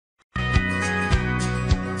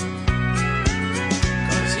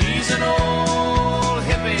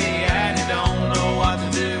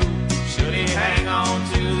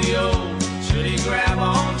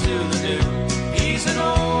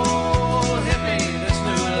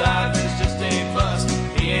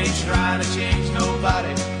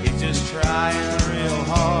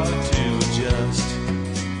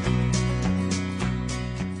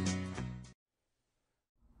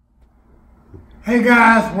Hey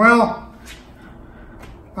guys, well,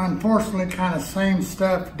 unfortunately kind of same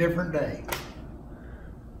stuff, different day.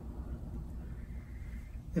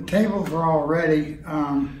 The tables are all ready.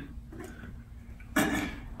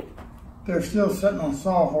 They're still sitting on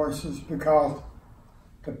sawhorses because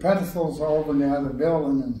the pedestals are over in the other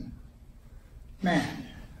building and man,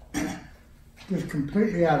 just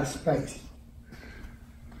completely out of space.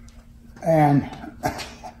 And I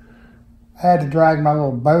had to drag my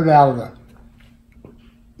little boat out of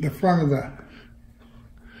the front of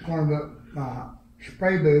one of the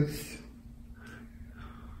spray booths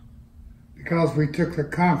because we took the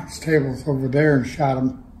conference tables over there and shot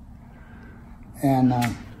them. And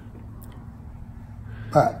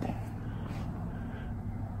but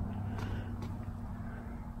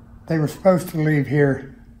they were supposed to leave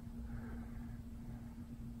here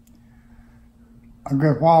a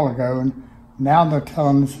good while ago, and now they're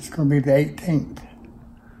telling us it's going to be the 18th.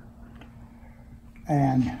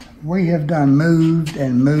 And we have done moved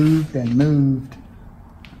and moved and moved.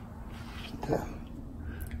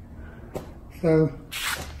 So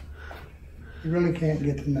you really can't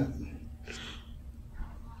get to nothing.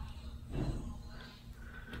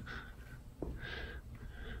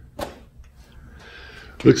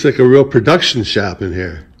 Looks like a real production shop in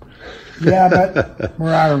here. Yeah, but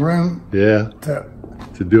we're out of room. Yeah.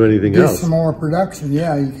 To do anything else. Get some more production.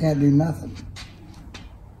 Yeah, you can't do nothing.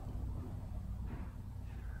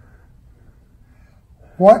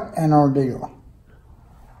 What an ordeal.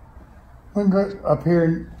 We can go up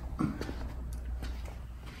here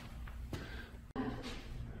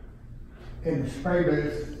in the spray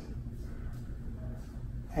booth,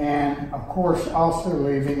 and of course also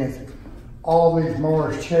leaving is all these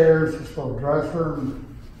Morris chairs, this little dresser.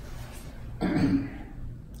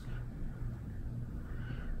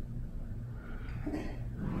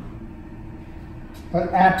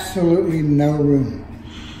 But absolutely no room.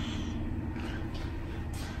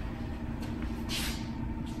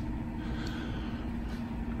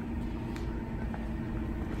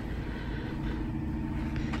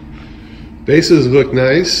 Bases look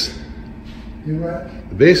nice. You what?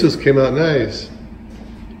 The bases came out nice.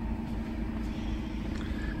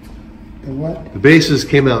 The what? The bases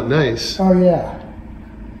came out nice. Oh yeah.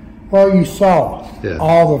 Well, you saw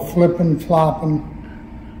all the flipping, flopping,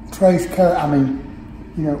 trace cut. I mean,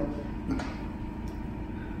 you know,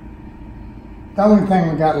 the only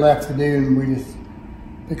thing we got left to do, and we just,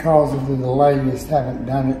 because of the delay, just haven't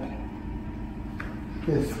done it,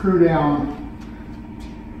 is screw down.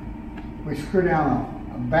 We screw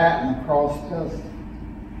down a batten across this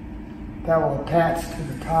that will attach to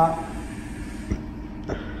the top.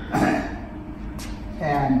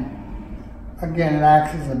 And again, it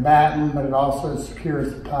acts as a batten, but it also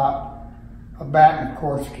secures the top. A batten, of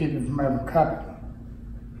course, to keep it from ever cupping.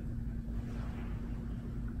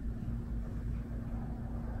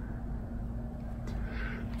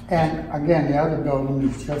 And again, the other building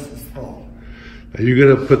is just as full. Are you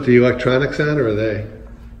going to put the electronics on, or are they?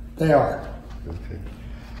 They are. Okay.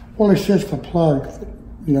 Well, it's just a plug,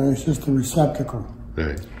 you know, it's just a receptacle.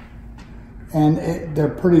 Right. And they're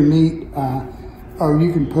pretty neat. Oh,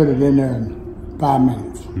 you can put it in there in 5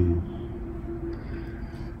 minutes. Mm-hmm.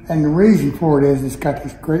 And the reason for it is it's got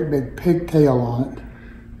this great big pigtail on it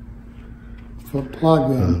for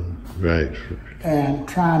plug in. Right. And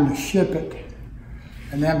trying to ship it,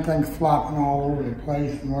 and them things flopping all over the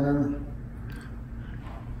place and whatever.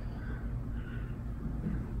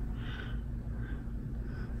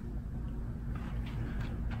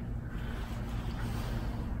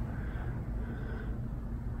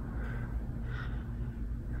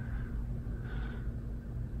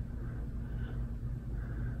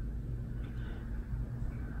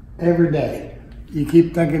 Every day, you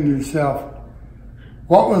keep thinking to yourself,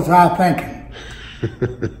 what was I thinking?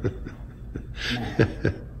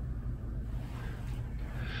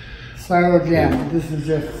 So again, this is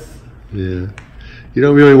just... Yeah. You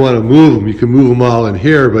don't really want to move them. You can move them all in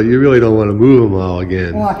here, but you really don't want to move them all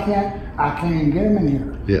again. Well, I can't even get them in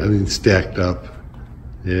here. Yeah, I mean, stacked up.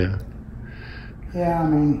 Yeah. Yeah, I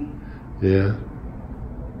mean... Yeah.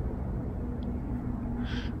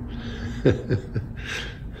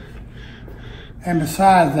 And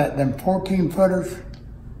besides that, them 14-footers.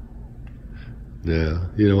 Yeah,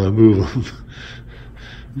 you don't want to move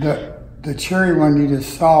them. The cherry one you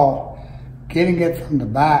just saw, getting it from the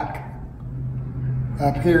back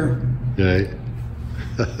up here. Right.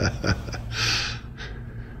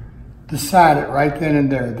 Decided right then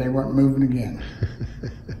and there they weren't moving again.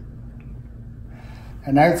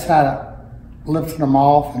 And outside of lifting them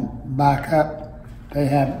off and back up, they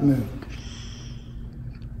haven't moved.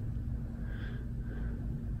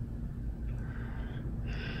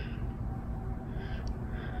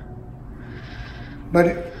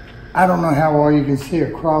 But I don't know how well you can see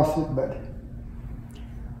across it, but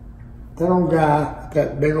that old guy,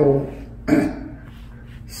 that big old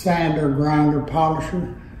sander, grinder,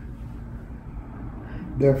 polisher,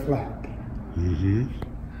 they're flat. Mm-hmm.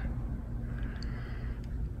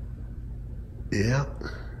 Yeah.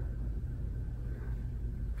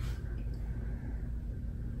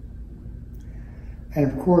 And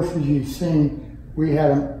of course, as you've seen, we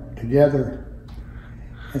had them together.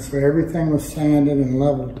 And so everything was sanded and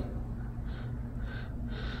leveled.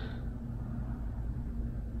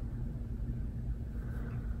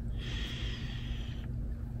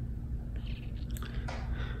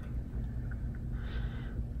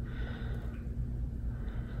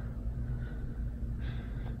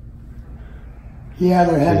 Yeah,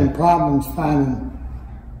 they're having problems finding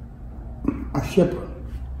a shipper.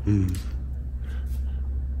 Mm.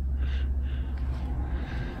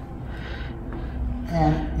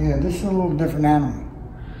 And, you know, this is a little different animal.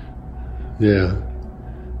 Yeah.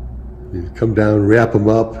 You come down, wrap them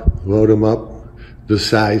up, load them up, the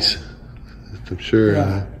size. I'm sure.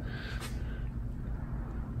 Yeah.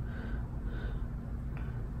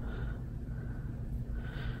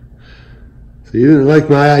 So you didn't like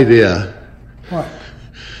my idea. What?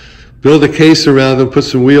 Build a case around them, put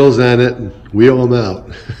some wheels on it, and wheel them out.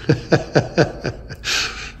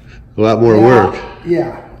 A lot more work.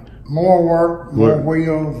 Yeah. More work, more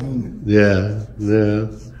wheels. And yeah, yeah.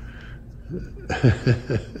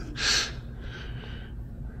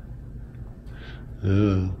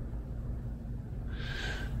 Oh.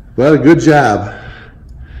 Well, good job.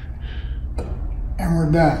 And we're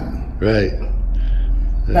done. Right.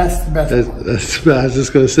 That's the best part. I was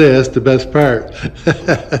just going to say, that's the best part.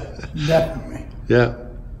 Definitely. Yeah.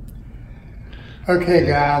 Okay,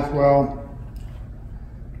 guys, well,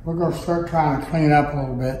 we're going to start trying to clean up a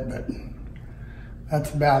little bit, but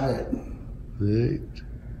that's about it. Right.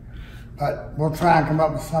 But we'll try and come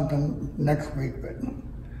up with something next week, but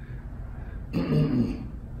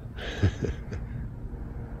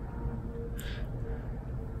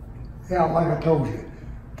yeah, like I told you,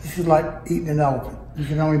 this is like eating an elephant. You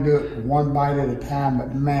can only do it one bite at a time,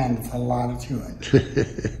 but man, it's a lot of chewing.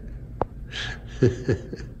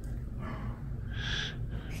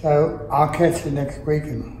 So I'll catch you next week,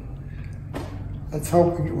 and let's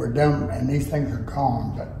hope we're done and these things are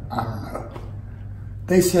gone, but I don't know.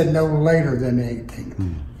 They said no later than the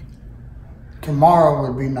 18th. Tomorrow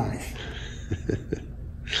would be nice.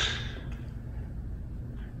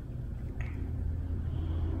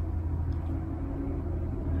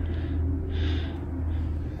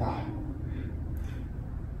 Wow.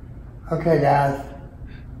 Okay, guys,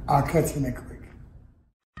 I'll catch you next week.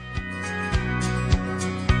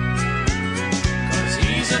 'Cause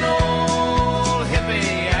he's an old